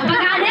question. O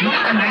pag-ane?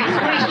 What a nice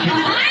question.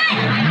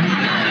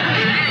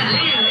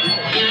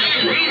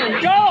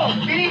 Go!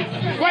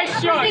 Let's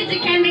Question! proceed to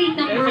candidate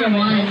number 1.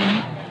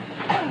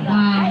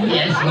 Wow.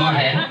 Yes, go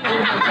ahead.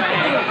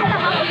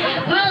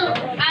 Well,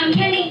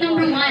 candidate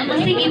number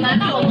 1. Sige ba?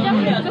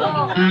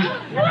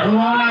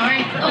 Ruwaw na kay.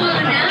 Oo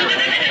na?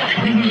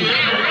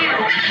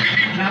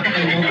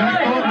 Napakaibugas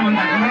to.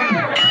 Manda ko rin.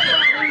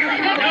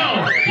 Go!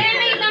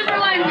 Candidate number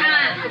 1.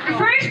 The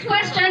first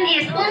question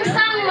is,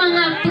 unsang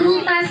mga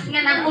prutas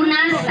nga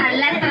naguna sa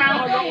letrang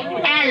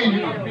L?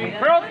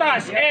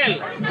 Protas, L.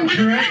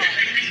 Fruits.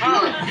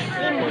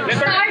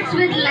 Starts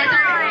with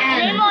letter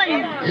L.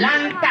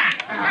 Lanta.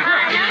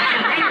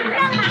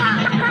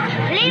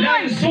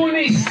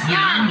 Lansunis.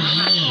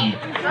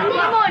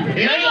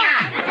 Loya.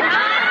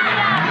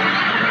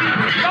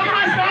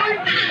 Kamasan!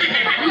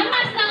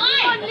 Lumas na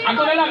oy!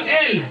 Ako na lang,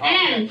 L.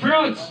 L.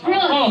 Fruits.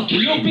 Fruits. Oh,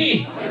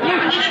 lupi.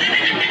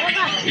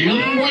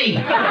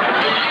 Lumboy.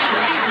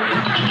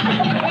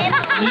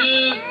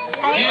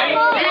 L.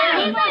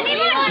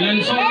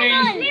 Lansunis.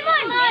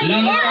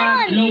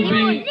 Langka.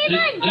 Lupi.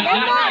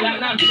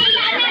 Lakna.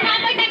 Kailangan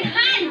namin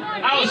naghan!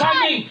 Aw,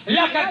 saging.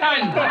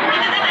 Lakatan.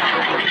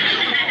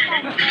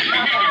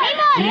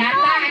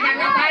 Lata ng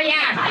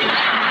kapayas.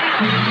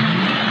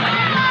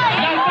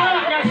 Lata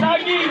ka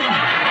saging.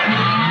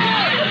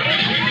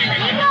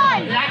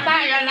 Lata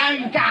ng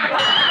langka.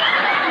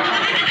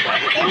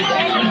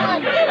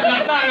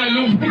 Lata ka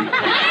lupi.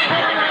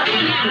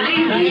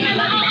 L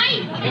ba oy?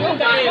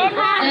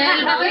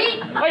 L ba oy?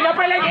 Ay,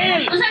 dapat lang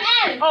L. Usang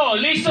L? Oh,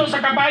 liso sa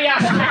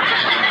kabayas.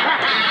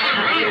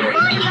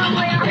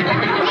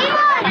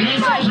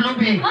 Lisos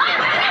lupi. Oh!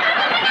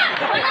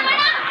 Wala ba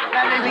na?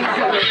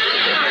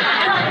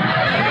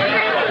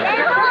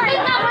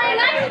 Proceed na for the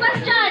next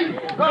question.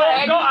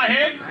 Go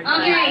ahead.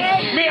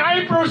 Okay. May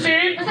I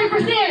proceed Usang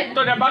proceed.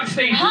 to the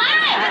backstage? Hi!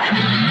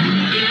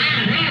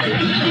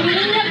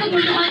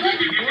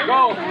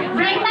 Go.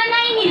 Right na na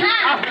ini ha.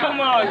 Ah, come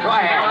on.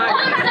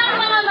 Unsang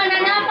mga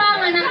mananapa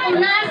nga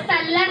nakunas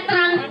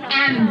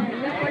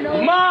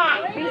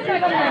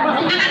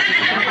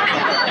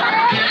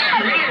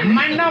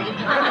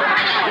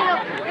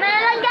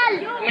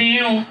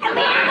Mew.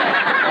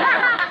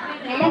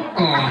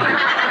 Loko.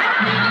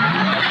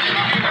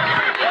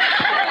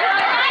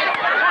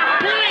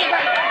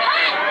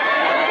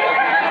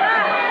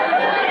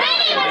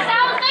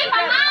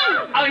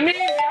 Ang name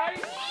ay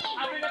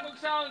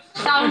sounds.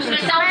 Sounds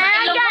with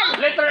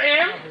Letter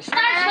M.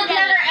 starts with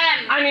letter M.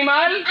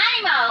 Animal.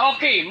 Animal.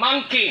 Okay,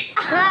 monkey.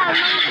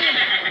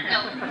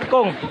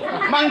 Kung.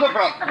 Mango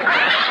bro.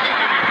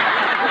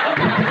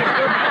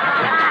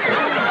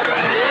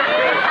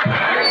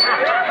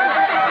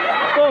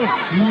 Kung.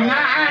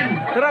 Lungaan.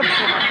 Drugs.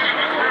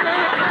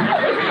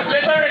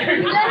 Letter M.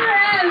 Letter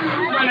M.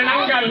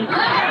 Manananggal.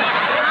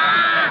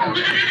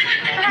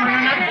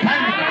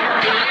 Mananaktan.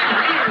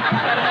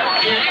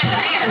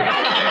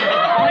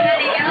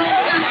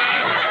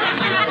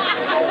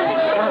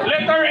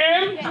 Letter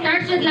M.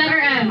 Starts with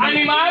letter M.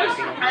 Animals.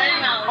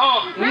 Animal. Oh,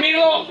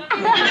 Milo.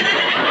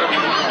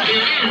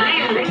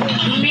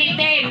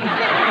 Meeting.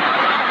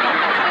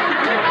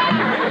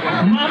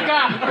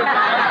 Maka.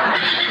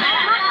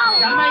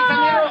 Gamay sa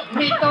miro.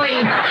 Mitoy.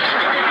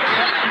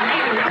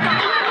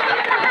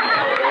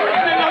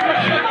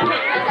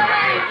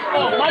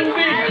 Oh,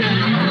 Mandi.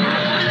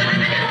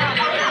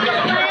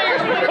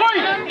 Hoy,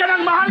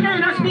 kanang mahal kayo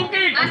na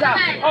speaking.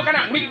 Asaman. Oh,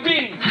 kanang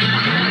Migbin.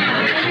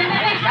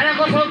 Kanang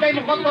ko sultay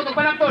mo kot ko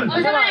panapton.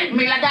 Asaman.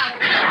 Milaga.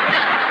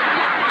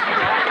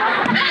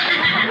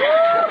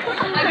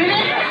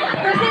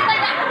 Proceed na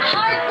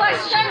hard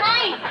question,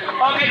 ay.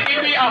 Okay,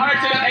 give me a hard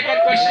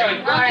second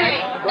question. Okay.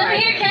 Now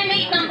here,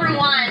 candidate number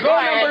 1. Go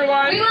number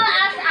one. We will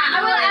ask, I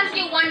will ask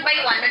you one by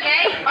one,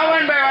 okay?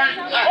 One by one.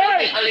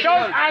 Hoy,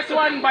 don't ask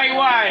one by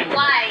one.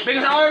 Why?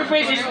 Because our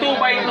face is 2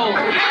 by 2.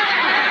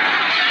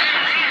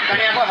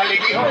 Kani ako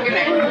haligihon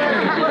kini.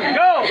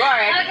 Go.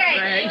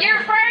 Okay. Your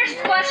first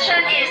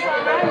question is,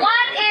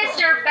 what is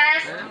your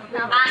best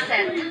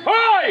asset?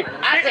 Hoy!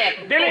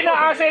 Asset. Dili na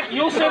asset,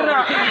 user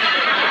na.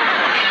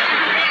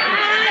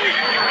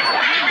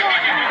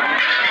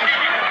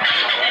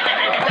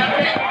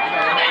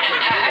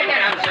 I can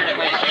answer the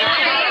question.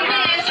 Okay, you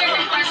can answer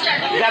the question.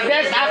 The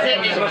best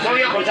asset is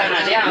masuyo kung saan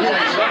na siya. Sa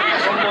iskon,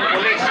 kasumbong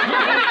pulis.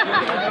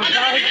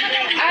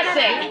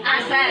 Asset.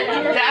 Asset.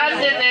 The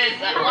asset is,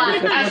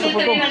 asset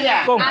rin na siya.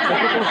 Kung.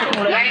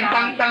 Like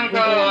tang-tang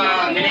to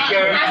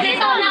manicure. Asset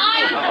ko na,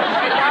 ay.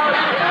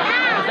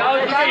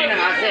 Isa rin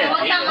ang asset.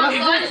 Huwag kang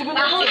mason.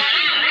 Bakit?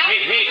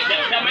 Hey,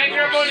 the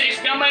microphone is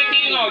kamay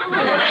tingog.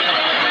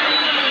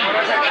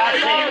 Para sa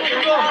asset.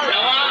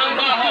 Nawa ang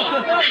baho.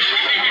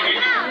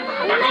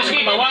 Pagkuski,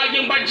 bawag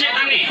yung budget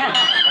ani.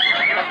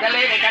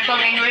 Pagkalit,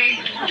 ikatong ingling.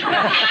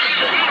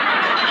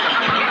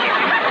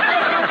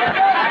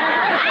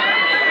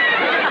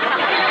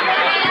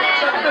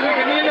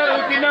 Kanina,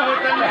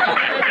 tinahutan na.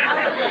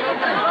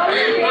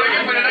 Mura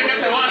yung pananagat,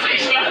 nawa sa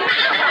isla.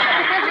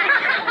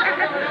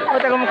 O,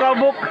 taga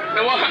makabuk.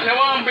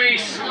 Nawa ang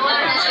base.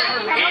 Wala na siya.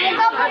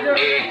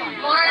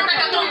 Mura na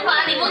taga-trumpa.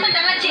 Di mo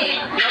nagdalachi.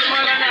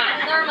 Normal na.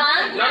 Normal?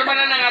 Normal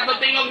na nga ito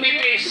tingog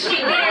nipis. So,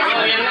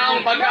 yan na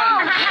ang baga.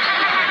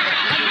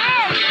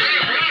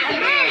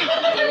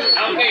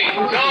 Okay,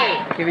 go.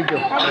 Okay, video.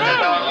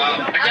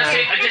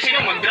 Adjust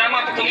sino,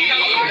 mag-drama pa itong ikaw.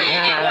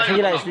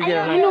 Sige lang, sige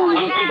lang.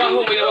 Ang iba ho,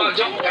 may nawag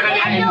joke.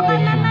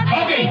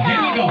 Okay,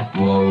 here we go.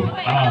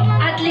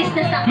 At least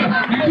nasakto ka.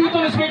 Dito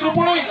na sa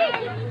microphone eh.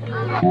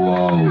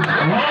 Wow.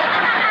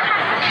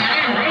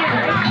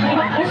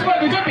 Usman,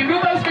 dito,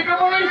 dito na sa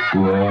microphone eh.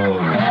 Wow.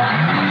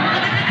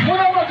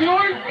 Muna ba,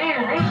 Lord?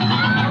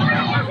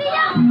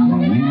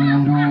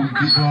 Mawindo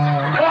kita.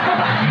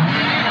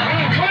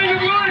 What are you,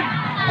 Lord?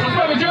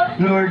 Usman, dito?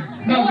 Lord.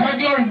 No, God,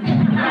 Lord.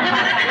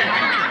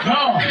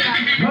 Go.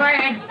 Go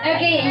ahead.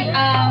 Okay,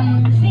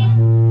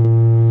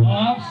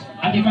 Ops,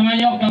 at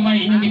ipangayok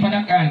kamay inyong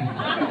ipanakan.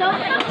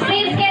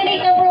 since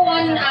candidate number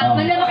 1,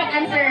 wala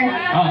maka-answer,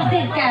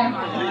 sit ka.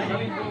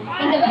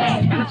 In the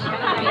backstage.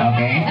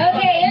 Okay.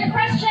 Okay, your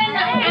question,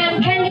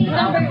 candidate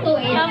number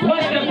 2 is,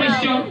 What's the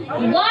question?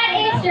 what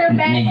is your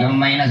best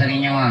Nigamay na sa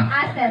inyo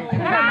asset?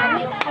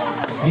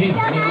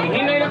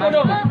 Hinay na ko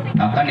doon.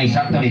 Akan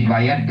isakto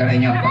bayad ka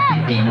rin yung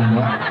papiting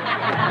mo.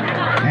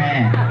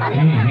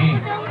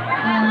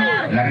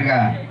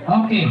 Larga.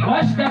 Okay,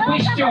 what's the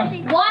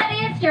question? What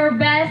is your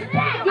best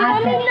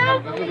asset?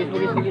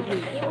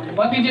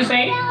 What did you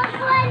say?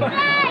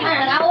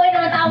 Nag-away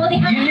naman tao di.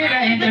 You need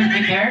an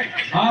interpreter?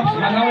 Ops,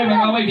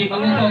 magaway, di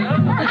pangutot.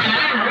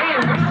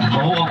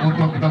 Oo, ako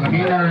to.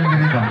 Kanina rin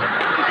dito.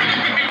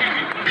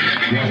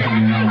 Diyan sa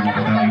mga mga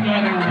kata.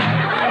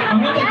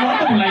 Pangutot mo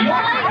ito, layo.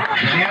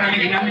 Kanina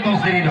rin inantos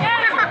dito.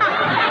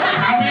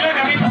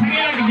 Kami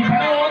pasangilan, hindi pa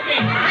na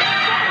okay.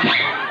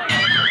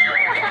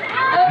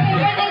 Okay,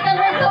 candidate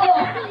number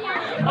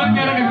 2. Ang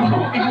meron ng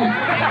buhok.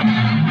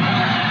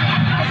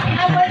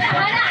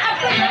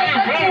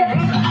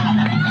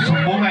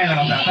 Sumbungay lang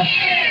ang data.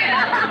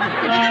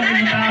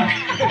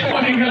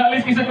 Paling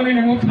galalis kisa ko rin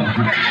ng utot.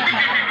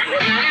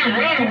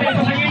 Kaya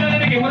pasangilan na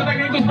rin, wala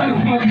tayong gusto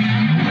mo.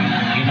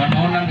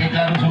 Inununan kita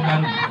rin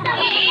sukan.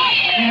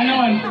 Ano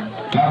naman?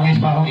 Karwis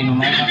pa ako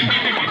inununan.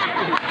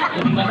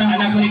 Basta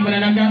anak ko rin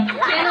mananagat.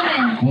 Gentlemen,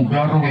 Kung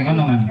klaro kay ka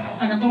naman.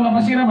 Ang katong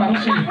labasira ba?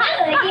 Rosie.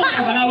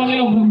 Panawang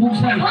ilong,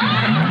 bugbugsan.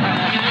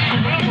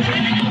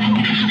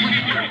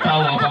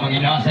 Tawa ka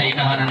manginasay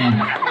inahanan niya.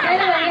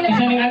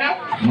 Isa ning anak?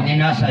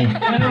 Manginasay.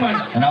 Ano naman?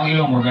 Tanawang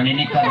ilong,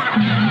 organinikan.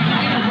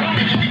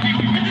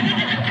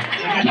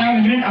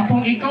 Tanawang green,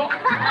 apong iko.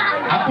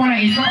 Ako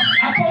na ito.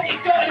 Apong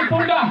iko,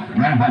 alipunda.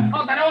 Ganahan.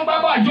 Oh, tanawang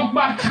baba,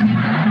 jukebox.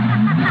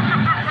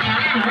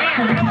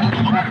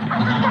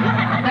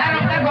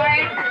 Darang ka, boy.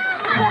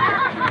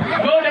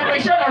 Go the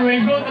question or we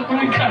go to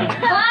clinical?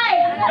 Hi!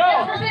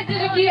 Go. Let's proceed to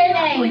the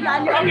Q&A.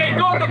 Okay,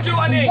 go to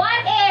Q&A.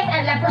 What is,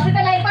 and let's proceed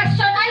to the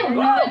question. Ay,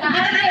 wow!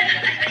 Kaharap.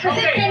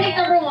 Proceed Okay. candidate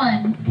number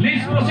 1.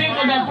 Let's proceed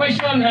to the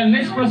question and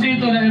let's proceed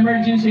to the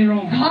emergency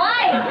room.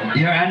 Hi!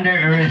 You're under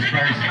arrest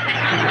first.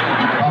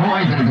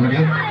 Pahuay sa dito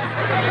yun.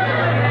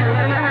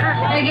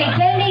 Okay,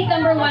 candidate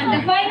number 1.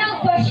 The final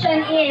question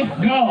is,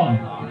 Go.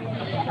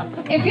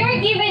 if you're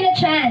given a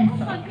chance,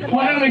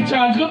 Walang may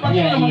chance. Go,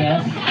 pati Yeah, naman.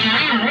 yes.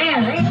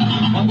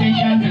 Okay,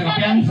 chance.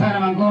 Kapiansa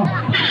naman ko.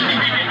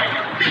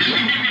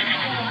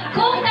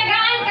 kung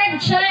tagaan kang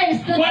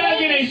chance to Walang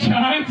ginay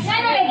chance.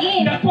 Ano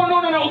lagi? Nagpuno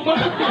na naugma.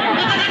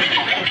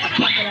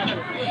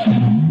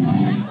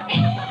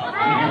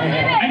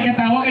 Ay,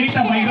 katawa ka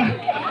dito, Mayra.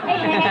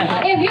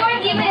 If you are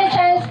given a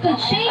chance to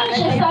change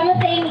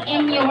something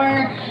in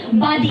your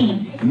body,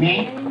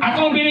 Me?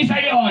 Ako ang bilis sa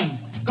iyon.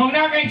 Kung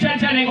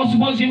nakay-chance na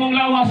usbong si mong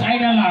lawas, ay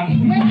na lang.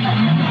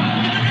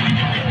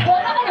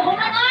 huwag ka na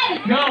humanay!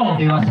 Go.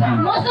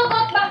 Iwasan.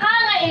 Musugot ba ka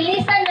nga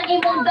ilisan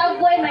ng imong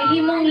dagway may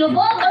himong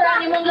lubot o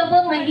ang imong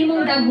lubot may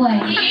himong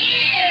dagway?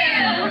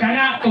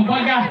 Kana,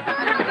 tubaga.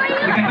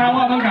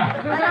 Nagkatawa man ka.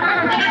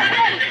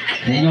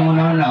 Sa inyo mo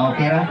naman na,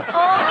 okay ra?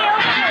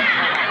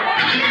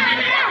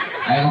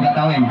 Ayaw kong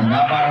katawin,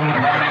 magagapar ako.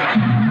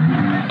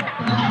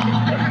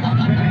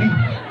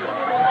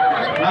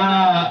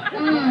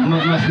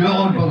 Mas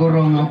luod pa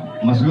gurong,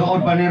 mas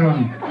luod pa ni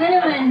Ron. Ano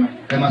naman?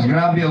 Kaya mas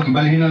grabe o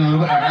ibalhin na ng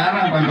lugar.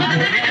 Arang pa lugar.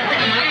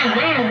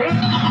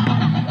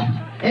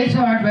 So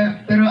hard,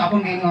 pero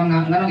akong gingon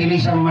nga, nanong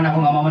ilisa man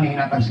ako nga mamang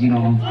hinatag sa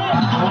Ginoo.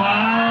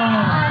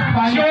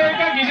 Wow. Sure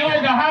ka, Ginoo,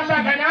 gahata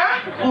ka na?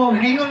 Oh,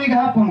 gingon ni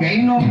gahapon,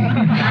 gainom.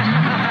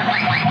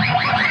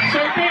 So,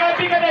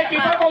 pira-pira ka na,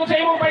 kita kung sa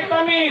imong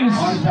vitamins.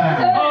 Onsa.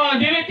 Oh,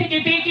 dili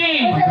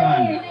tiki-tiki. Onsa.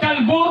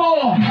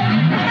 Kalburo.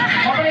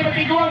 O pa na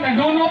matiguang,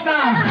 nagdunot na.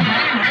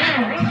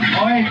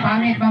 Oy,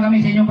 pangit pa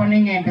kami sa inyong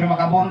paningin, pero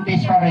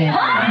makabuntis pa rin.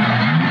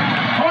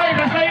 Hoy,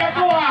 basta yung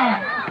ako ah.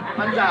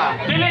 Manda.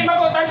 Dili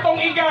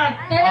magotantong igat.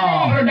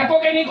 Oh. Pero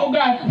dako kinig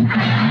ugat.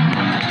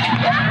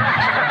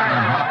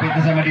 Hapit na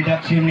sa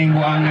ma-deduction ng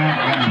buanga.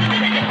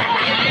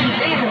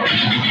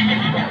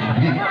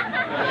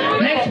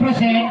 Let's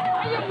proceed.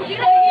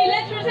 Okay,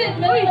 let's proceed.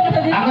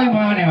 Ako yung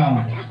mga ni ma'am.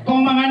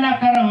 Kung manganak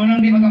ka rin,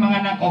 unang di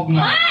magkamanganak og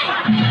na.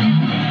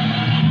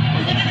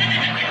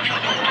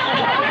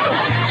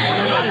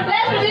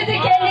 Let's proceed to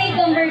candidate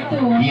number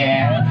 2.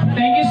 Yeah.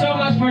 Thank you so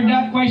much for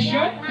that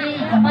question.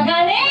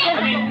 Pagani?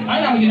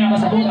 Ano,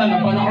 ginakasabutan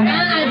ng panahon na.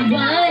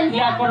 Advance.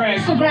 Yeah,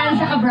 correct. Sobrang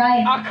sa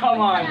ka-bright. Ah, come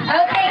on.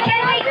 Okay,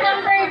 candidate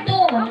number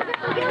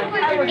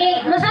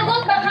 2.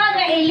 Masagot ba ka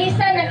nga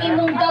ilisa ng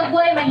imong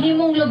dagway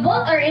mahimong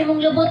lubot or imong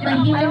lubot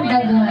mahimong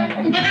dagway?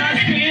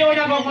 Piliyo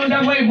na ko kung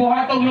dagway,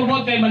 buhatong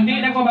lubot kay mandi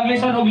na ko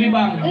maglison og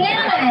libang.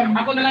 Ngayon.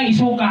 Ako na lang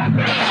isuka.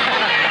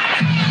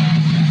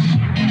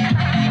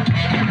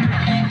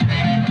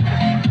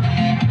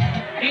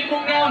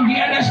 Imong naon, di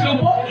anas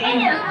lubot.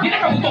 Di na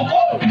kabutok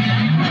ko.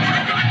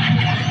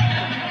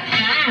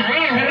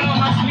 Pero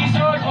mas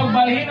lisod o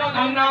balhinon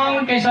ang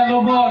naon kaysa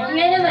lubot.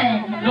 Ngayon naman.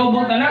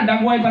 Lubot na na,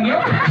 dagway pa yun.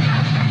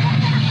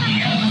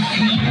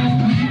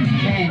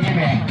 Okay,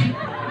 Jimmy.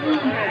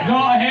 Go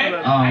ahead.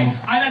 Oh. Ay,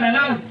 ano na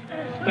lang.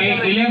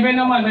 Kay 11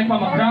 naman, may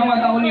pamagrama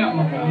taon niya.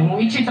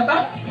 Muitsit sa ta.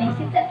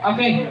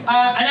 Okay,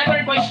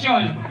 another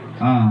question.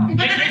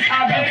 This is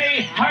a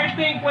very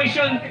hard-thing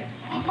question.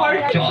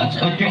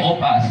 Ocho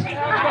opas.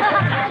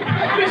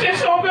 This is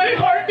so very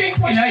hard-thing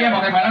question. Inaya mo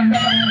kay malanda.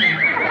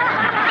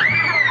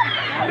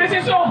 This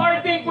is so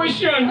hard-thing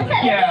question.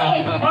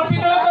 Yeah. Happy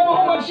na lang ka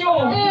mo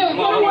mag-show.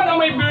 Ano man ang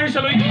may beer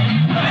sa loob?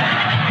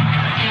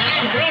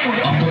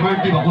 Ang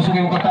birthday ba? Gusto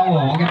kayo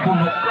katawa. Huwag yung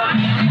puno.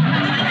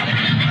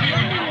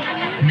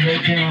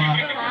 Birthday mga.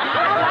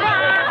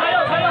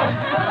 Sayo.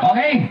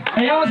 Okay.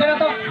 Ayaw sa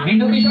na to.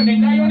 Invitation din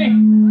tayo ni.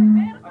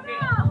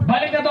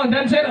 Balik na to,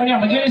 dancer. Ano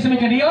yan? Mag-ilis sa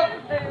may kadiyo?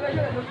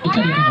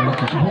 Ikaw dito na lang.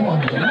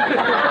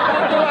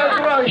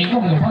 Ikaw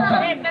mo bata.